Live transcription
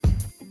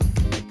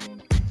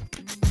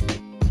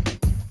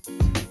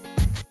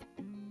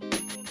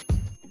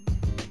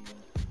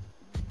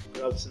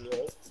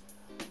afternoon.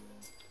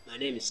 My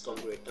name is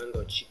Comrade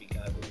Tango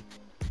Chipigago.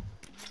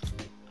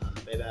 I'm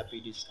very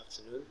happy this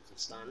afternoon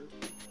to stand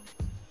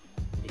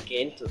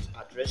again to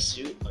address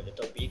you on the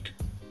topic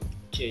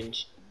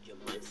change your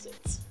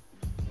mindset.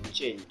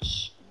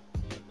 Change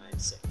your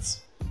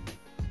mindset.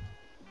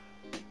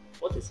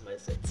 What is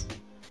mindset?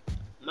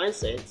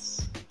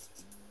 Mindset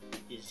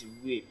is the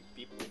way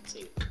people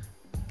think,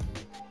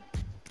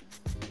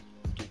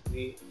 the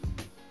way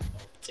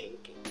of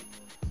thinking.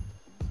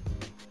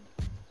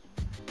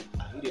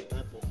 Are you the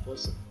type of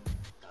person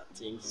that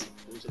thinks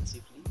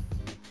positively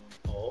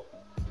or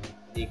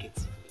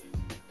negatively?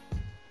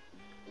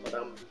 But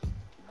I'm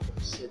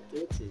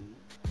concentrating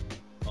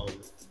on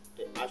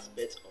the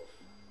aspect of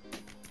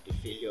the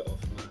failure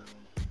of man.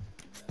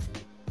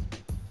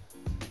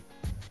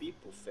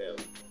 People fail,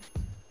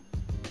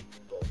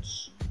 but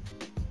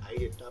are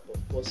you the type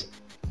of person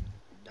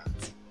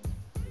that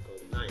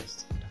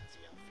recognized that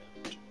you have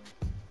failed?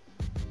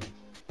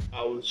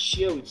 I will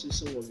share with you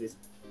some of the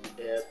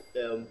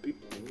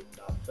people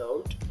that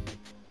failed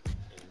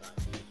in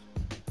life.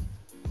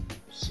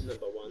 You see,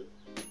 number one,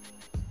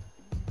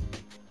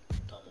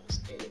 Thomas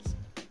Edison.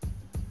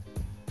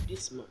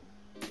 This man,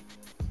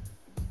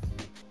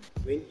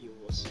 when he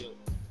was young,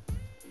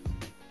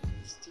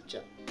 his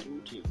teacher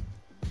told him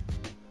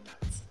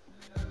that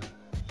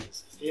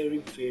he's very,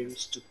 very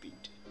stupid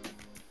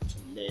to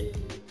learn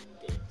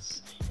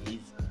things. He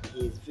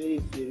is very,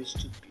 very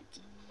stupid to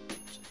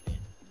learn.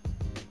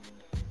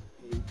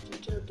 His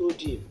teacher told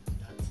him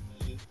that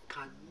he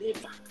can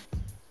never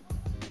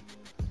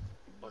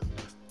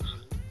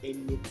understand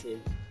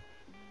anything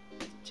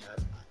teachers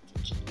are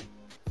teaching.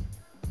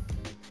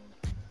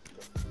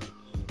 But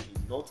he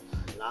did not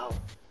allow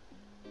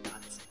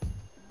that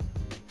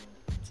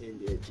thing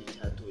the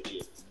teacher told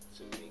him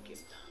to bring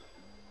him down,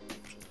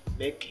 to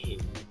make him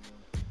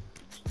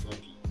to not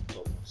be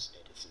Thomas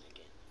Edison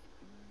again.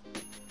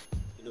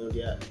 You know,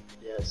 there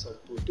are some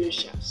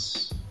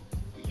potentials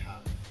we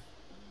have.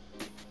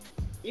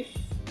 If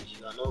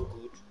you are not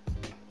good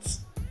at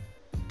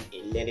a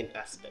learning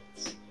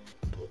aspect,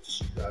 but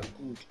you are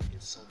good in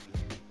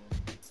something,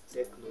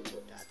 take note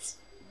of that.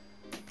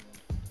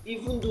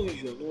 Even though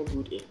you are not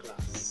good in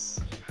class,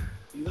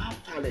 you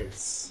have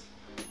talents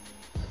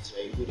that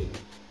you are good in.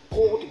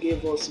 God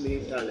gave us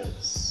many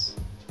talents.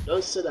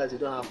 Don't say that you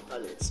don't have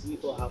talents. We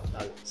all have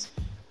talents.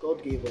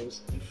 God gave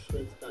us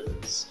different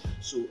talents.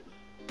 So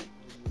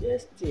the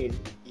next thing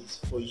is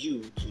for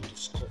you to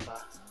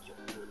discover your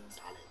own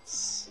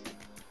talents.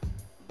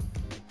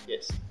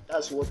 Yes,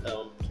 that's what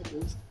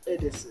Thomas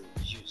Edison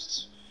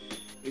used.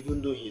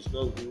 Even though he's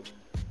not good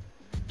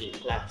in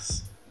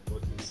class,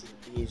 but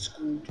he's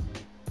good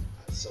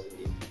at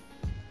something.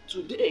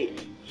 Today,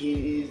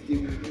 he is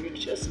the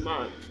richest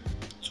man.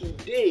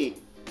 Today,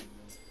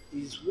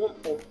 he's one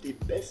of the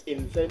best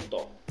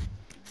inventor,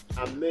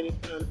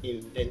 American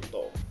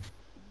inventor,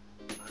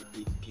 and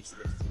a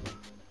businessman.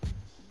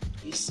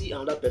 You see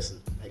another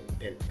person like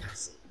Ben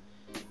Carson.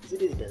 You see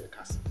this Ben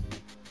Carson?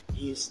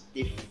 He is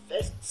the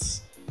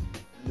first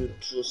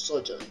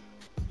neurosurgeon.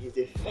 He is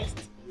the first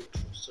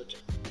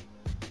neurosurgeon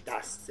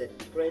that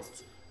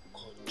separates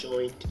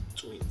conjoined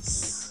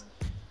twins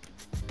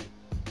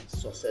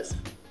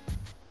successfully.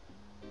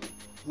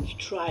 He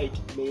tried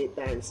many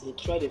times. He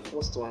tried the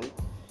first one, it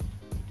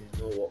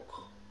did not work.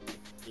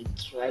 He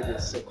tried the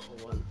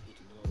second one, it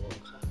did not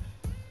work.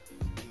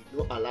 He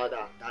did not allow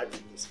that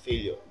his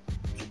failure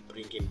to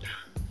bring him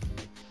down.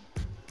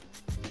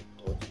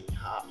 But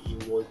he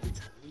was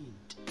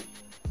determined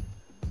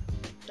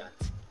that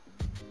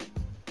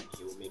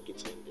he will make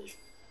it one day.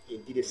 He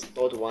did his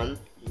third one.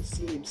 He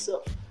see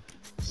himself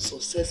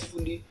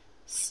successfully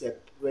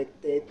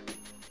separated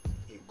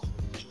a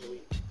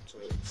conjoined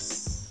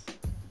twins.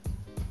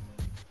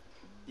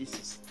 This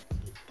is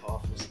a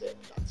powerful step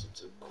that you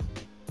took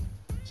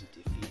to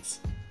defeat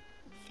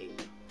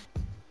failure.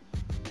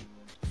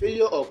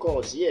 Failure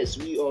occurs, yes,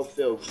 we all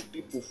failed,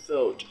 people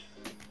failed,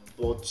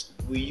 but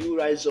will you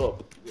rise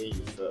up when you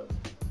fail?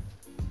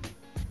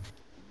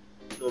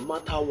 No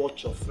matter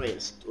what your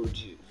friends told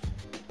you,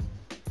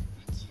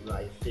 you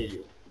are a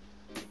failure.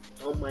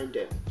 Don't mind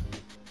them.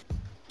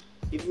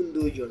 Even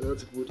though you're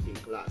not good in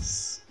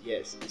class,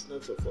 yes, it's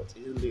not your fault.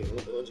 Even though you're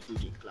not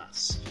good in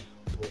class,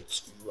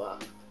 but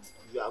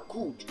you are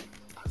good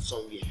at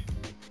somewhere.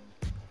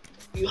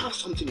 You have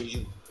something in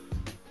you.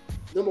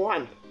 Number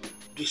one,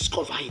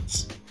 discover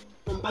it.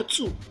 Number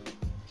two,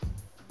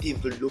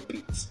 develop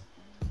it.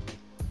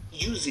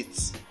 Use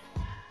it.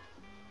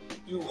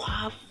 You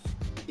have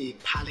a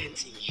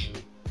talent in you.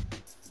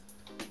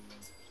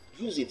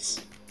 Use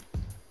it.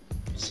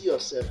 You see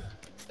yourself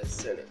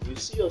excelling. You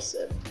see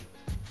yourself,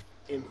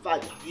 in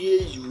fact,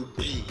 where you will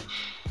be.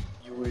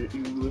 You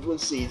will even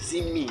say,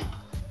 see me.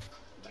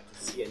 That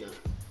is here now.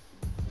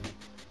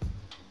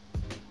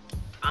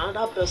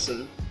 Another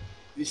person,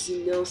 you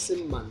see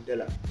Nelson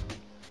Mandela.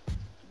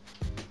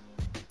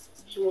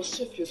 He was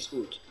 12 years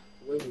old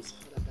when his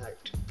father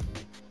died,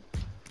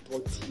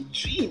 but he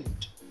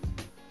dreamed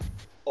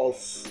of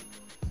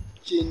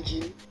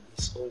changing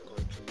his own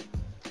country,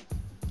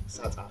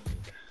 South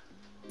Africa.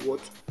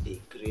 what a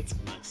great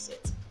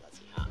mindset that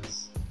he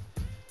has.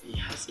 He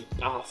has a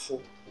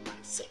powerful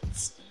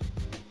mindset.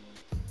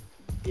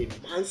 A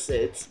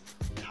mindset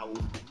that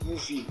will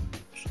move him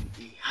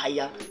to a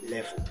higher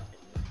level.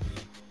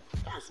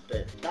 That's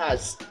Ben.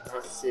 That's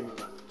Nelson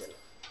Mandela.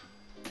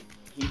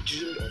 He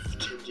dreamed of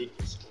changing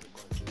his own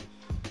country.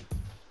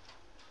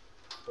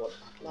 But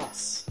at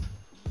last,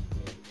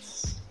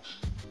 it's...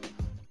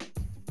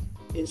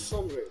 In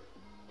summary,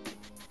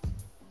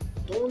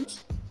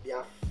 don't be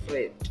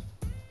afraid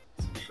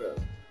to fail.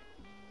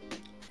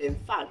 In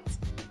fact,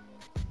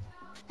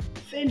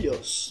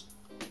 failures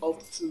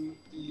often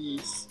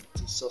leads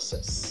to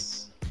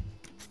success.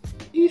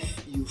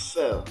 If you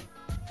fail,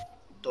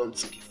 don't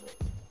give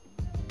up,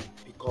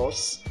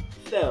 because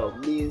fail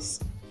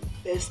means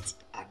first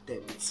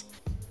attempt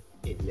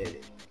in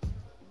learning.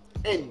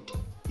 End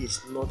is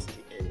not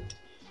the end.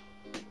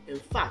 In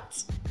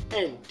fact,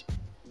 end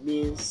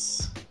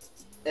means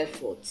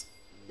effort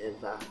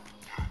never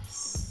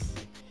dies.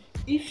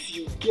 If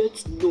you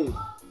get no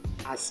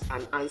as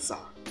an answer,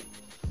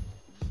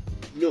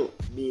 no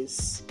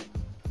means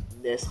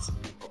next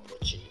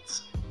opportunity.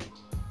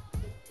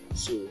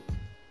 So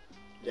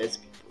let's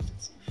be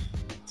positive.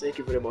 Thank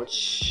you very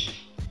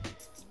much.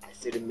 I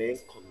still remain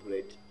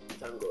congratulated.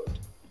 Thank God.